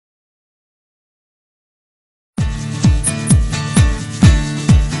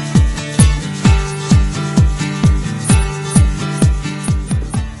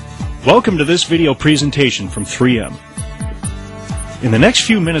Welcome to this video presentation from 3M. In the next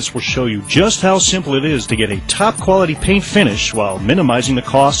few minutes we'll show you just how simple it is to get a top quality paint finish while minimizing the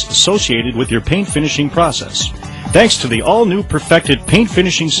costs associated with your paint finishing process, thanks to the all-new perfected paint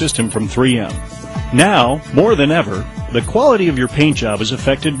finishing system from 3M. Now, more than ever, the quality of your paint job is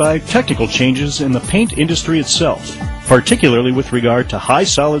affected by technical changes in the paint industry itself, particularly with regard to high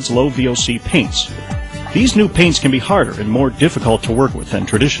solids, low VOC paints. These new paints can be harder and more difficult to work with than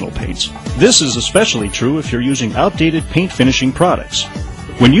traditional paints. This is especially true if you're using outdated paint finishing products.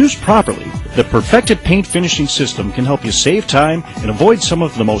 When used properly, the perfected paint finishing system can help you save time and avoid some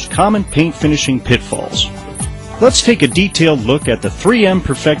of the most common paint finishing pitfalls. Let's take a detailed look at the 3M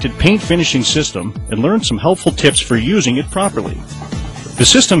perfected paint finishing system and learn some helpful tips for using it properly. The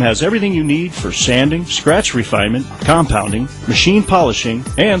system has everything you need for sanding, scratch refinement, compounding, machine polishing,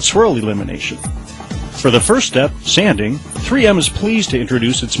 and swirl elimination. For the first step, sanding, 3M is pleased to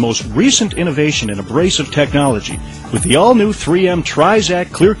introduce its most recent innovation in abrasive technology with the all-new 3M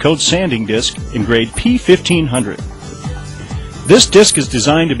Trizact Clear Coat Sanding Disc in grade P1500. This disc is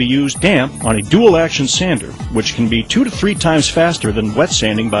designed to be used damp on a dual-action sander, which can be 2 to 3 times faster than wet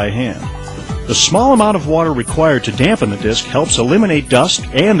sanding by hand. The small amount of water required to dampen the disc helps eliminate dust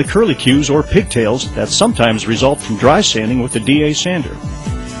and the curlicues or pigtails that sometimes result from dry sanding with the DA sander.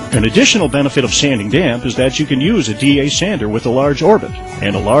 An additional benefit of sanding damp is that you can use a DA sander with a large orbit,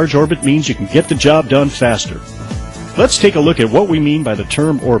 and a large orbit means you can get the job done faster. Let's take a look at what we mean by the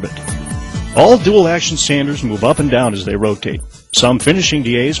term orbit. All dual-action sanders move up and down as they rotate. Some finishing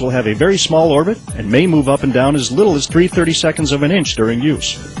DAs will have a very small orbit and may move up and down as little as 3/32 of an inch during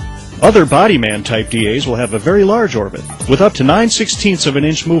use. Other bodyman type DAs will have a very large orbit, with up to 9/16 of an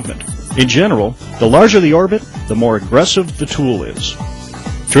inch movement. In general, the larger the orbit, the more aggressive the tool is.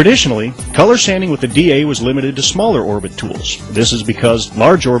 Traditionally, color sanding with the DA was limited to smaller orbit tools. This is because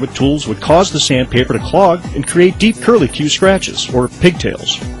large orbit tools would cause the sandpaper to clog and create deep curlicue scratches, or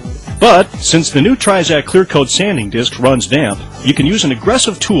pigtails. But, since the new Trizact Clear Coat Sanding Disc runs damp, you can use an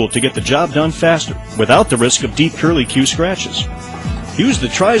aggressive tool to get the job done faster, without the risk of deep curlicue scratches. Use the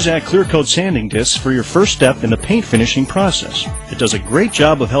Trizact Clear Coat Sanding Disc for your first step in the paint finishing process. It does a great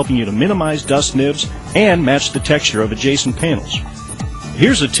job of helping you to minimize dust nibs and match the texture of adjacent panels.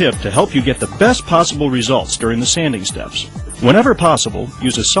 Here's a tip to help you get the best possible results during the sanding steps. Whenever possible,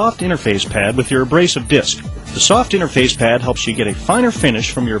 use a soft interface pad with your abrasive disc. The soft interface pad helps you get a finer finish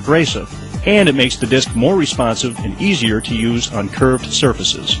from your abrasive, and it makes the disc more responsive and easier to use on curved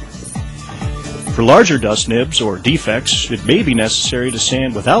surfaces. For larger dust nibs or defects, it may be necessary to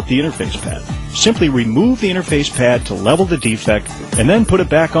sand without the interface pad. Simply remove the interface pad to level the defect and then put it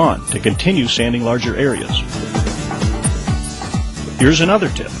back on to continue sanding larger areas. Here's another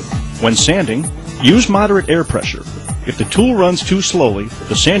tip. When sanding, use moderate air pressure. If the tool runs too slowly,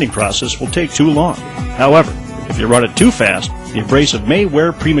 the sanding process will take too long. However, if you run it too fast, the abrasive may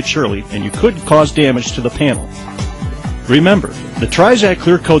wear prematurely and you could cause damage to the panel. Remember, the Trizact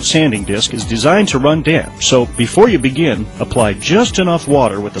Clear Coat Sanding Disc is designed to run damp, so before you begin, apply just enough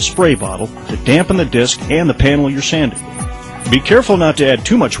water with a spray bottle to dampen the disc and the panel you're sanding. Be careful not to add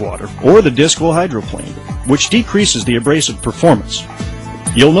too much water, or the disc will hydroplane, which decreases the abrasive performance.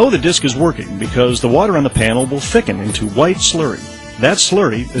 You'll know the disc is working because the water on the panel will thicken into white slurry. That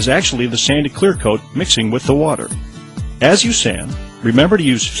slurry is actually the sanded clear coat mixing with the water. As you sand, remember to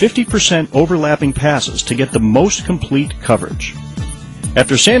use 50% overlapping passes to get the most complete coverage.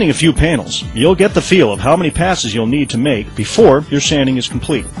 After sanding a few panels, you'll get the feel of how many passes you'll need to make before your sanding is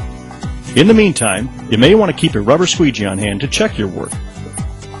complete. In the meantime, you may want to keep a rubber squeegee on hand to check your work.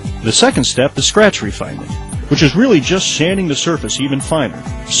 The second step is scratch refinement, which is really just sanding the surface even finer,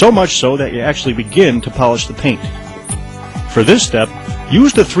 so much so that you actually begin to polish the paint. For this step,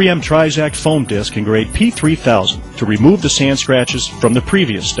 use the 3M Trizact foam disc in grade P3000 to remove the sand scratches from the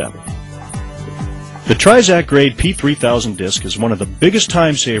previous step. The Trizact grade P3000 disc is one of the biggest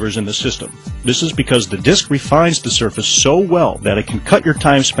time savers in the system. This is because the disc refines the surface so well that it can cut your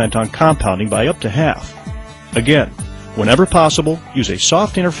time spent on compounding by up to half. Again, whenever possible, use a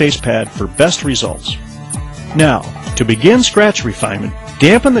soft interface pad for best results. Now, to begin scratch refinement,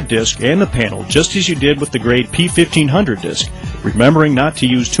 dampen the disc and the panel just as you did with the grade P1500 disc, remembering not to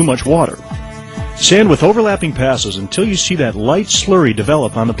use too much water. Sand with overlapping passes until you see that light slurry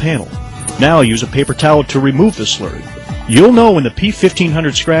develop on the panel. Now use a paper towel to remove the slurry. You'll know when the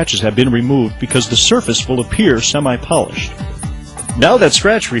P1500 scratches have been removed because the surface will appear semi-polished. Now that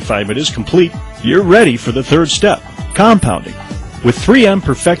scratch refinement is complete, you're ready for the third step, compounding, with 3M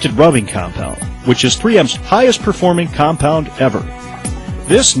Perfected Rubbing Compound, which is 3M's highest performing compound ever.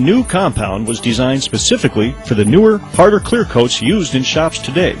 This new compound was designed specifically for the newer, harder clear coats used in shops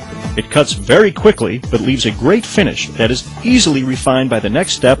today. It cuts very quickly, but leaves a great finish that is easily refined by the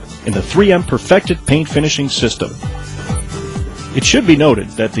next step in the 3M Perfected Paint Finishing System. It should be noted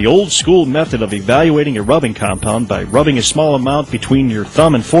that the old school method of evaluating a rubbing compound by rubbing a small amount between your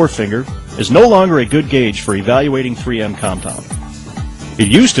thumb and forefinger is no longer a good gauge for evaluating 3M compound. It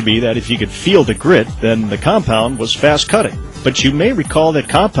used to be that if you could feel the grit, then the compound was fast cutting. But you may recall that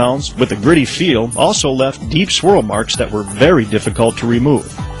compounds with a gritty feel also left deep swirl marks that were very difficult to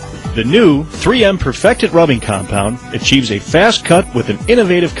remove. The new 3M Perfected Rubbing Compound achieves a fast cut with an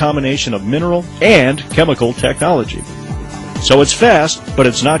innovative combination of mineral and chemical technology. So it's fast, but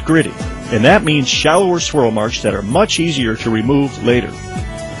it's not gritty, and that means shallower swirl marks that are much easier to remove later.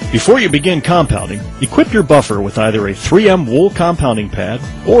 Before you begin compounding, equip your buffer with either a 3M wool compounding pad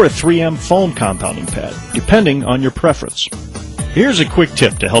or a 3M foam compounding pad, depending on your preference. Here's a quick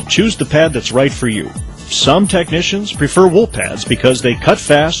tip to help choose the pad that's right for you. Some technicians prefer wool pads because they cut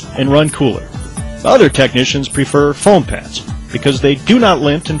fast and run cooler. Other technicians prefer foam pads because they do not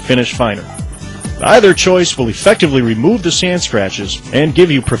lint and finish finer. Either choice will effectively remove the sand scratches and give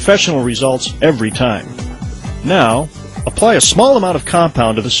you professional results every time. Now, apply a small amount of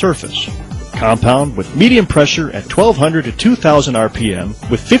compound to the surface. Compound with medium pressure at 1200 to 2000 RPM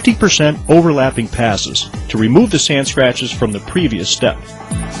with 50% overlapping passes to remove the sand scratches from the previous step.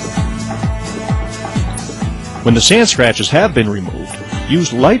 When the sand scratches have been removed,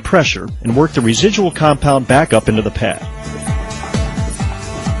 use light pressure and work the residual compound back up into the pad.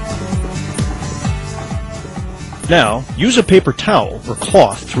 Now, use a paper towel or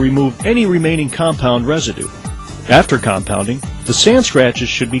cloth to remove any remaining compound residue. After compounding, the sand scratches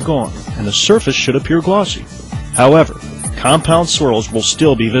should be gone and the surface should appear glossy. However, compound swirls will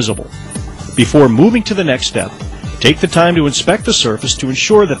still be visible. Before moving to the next step, take the time to inspect the surface to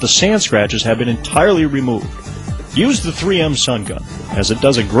ensure that the sand scratches have been entirely removed. Use the 3M Sun Gun, as it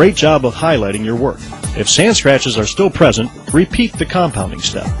does a great job of highlighting your work. If sand scratches are still present, repeat the compounding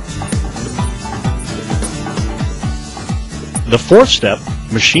step. The fourth step,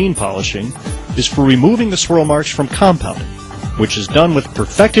 machine polishing, is for removing the swirl marks from compounding, which is done with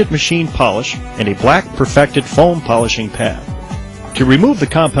perfected machine polish and a black perfected foam polishing pad. To remove the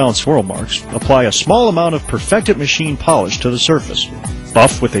compound swirl marks, apply a small amount of perfected machine polish to the surface.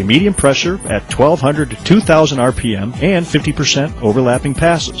 Buff with a medium pressure at 1200 to 2000 RPM and 50% overlapping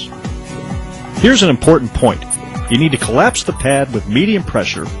passes. Here's an important point. You need to collapse the pad with medium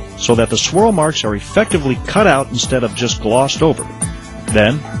pressure so that the swirl marks are effectively cut out instead of just glossed over.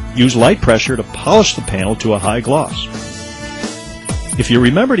 Then, use light pressure to polish the panel to a high gloss. If you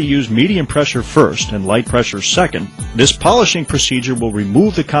remember to use medium pressure first and light pressure second, this polishing procedure will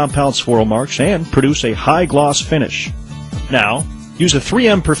remove the compound swirl marks and produce a high gloss finish. Now, use a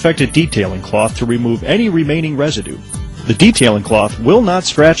 3M Perfected detailing cloth to remove any remaining residue. The detailing cloth will not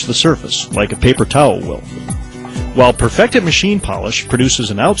scratch the surface like a paper towel will. While perfected machine polish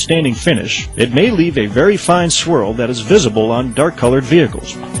produces an outstanding finish, it may leave a very fine swirl that is visible on dark-colored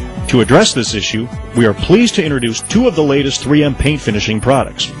vehicles. To address this issue, we are pleased to introduce two of the latest 3M paint finishing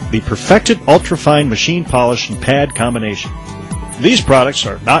products, the Perfected Ultrafine Machine Polish and Pad combination. These products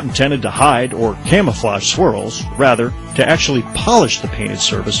are not intended to hide or camouflage swirls, rather to actually polish the painted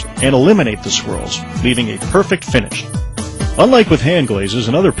surface and eliminate the swirls, leaving a perfect finish. Unlike with hand glazes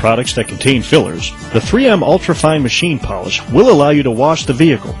and other products that contain fillers, the 3M Ultrafine Machine Polish will allow you to wash the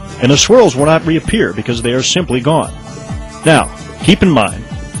vehicle, and the swirls will not reappear because they are simply gone. Now, keep in mind,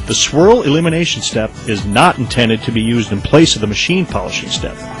 the swirl elimination step is not intended to be used in place of the machine polishing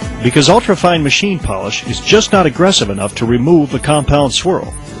step, because ultrafine machine polish is just not aggressive enough to remove the compound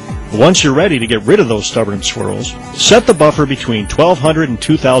swirl. Once you're ready to get rid of those stubborn swirls, set the buffer between 1200 and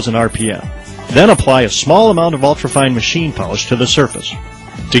 2000 RPM. Then apply a small amount of ultrafine machine polish to the surface.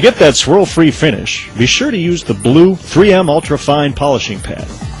 To get that swirl-free finish, be sure to use the blue 3M Ultrafine polishing pad,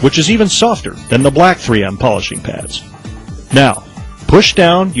 which is even softer than the black 3M polishing pads. Now, push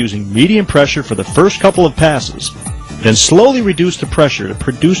down using medium pressure for the first couple of passes, then slowly reduce the pressure to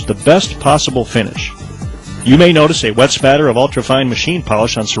produce the best possible finish. You may notice a wet spatter of ultrafine machine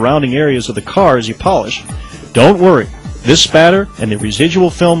polish on surrounding areas of the car as you polish. Don't worry. This spatter and the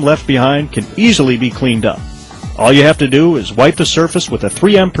residual film left behind can easily be cleaned up. All you have to do is wipe the surface with a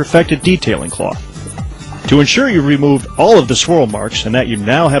 3M Perfected detailing cloth. To ensure you removed all of the swirl marks and that you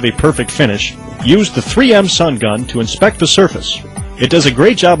now have a perfect finish, use the 3M Sun Gun to inspect the surface. It does a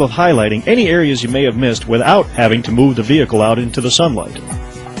great job of highlighting any areas you may have missed without having to move the vehicle out into the sunlight.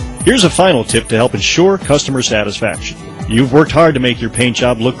 Here's a final tip to help ensure customer satisfaction. You've worked hard to make your paint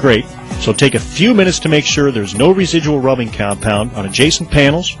job look great, so take a few minutes to make sure there's no residual rubbing compound on adjacent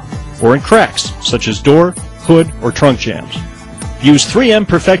panels or in cracks, such as door, hood, or trunk jambs. Use 3M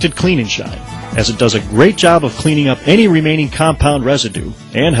Perfected Clean and Shine, as it does a great job of cleaning up any remaining compound residue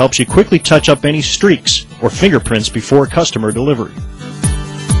and helps you quickly touch up any streaks or fingerprints before customer delivery.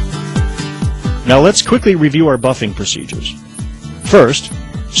 Now let's quickly review our buffing procedures. First,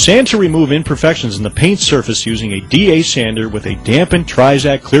 sand to remove imperfections in the paint surface using a DA sander with a dampened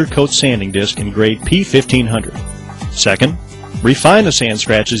Trizact clear coat sanding disc in grade P1500. Second, refine the sand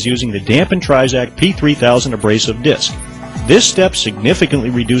scratches using the dampened Trizact P3000 abrasive disc. This step significantly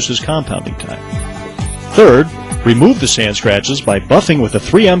reduces compounding time. Third, remove the sand scratches by buffing with a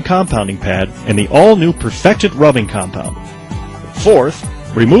 3M compounding pad and the all-new Perfected rubbing compound. Fourth,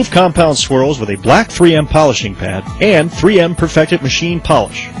 remove compound swirls with a black 3M polishing pad and 3M Perfected machine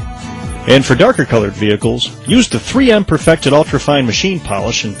polish. And for darker colored vehicles, use the 3M Perfected ultrafine machine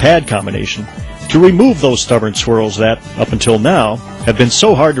polish and pad combination to remove those stubborn swirls that, up until now, have been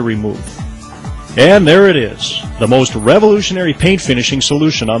so hard to remove. And there it is, the most revolutionary paint finishing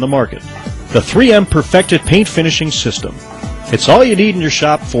solution on the market, the 3M Perfected Paint Finishing System. It's all you need in your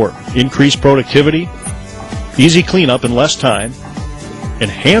shop for increased productivity, easy cleanup in less time,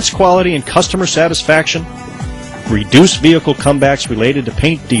 enhanced quality and customer satisfaction, reduced vehicle comebacks related to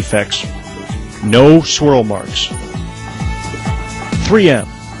paint defects, no swirl marks. 3M,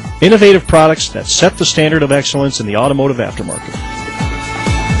 innovative products that set the standard of excellence in the automotive aftermarket.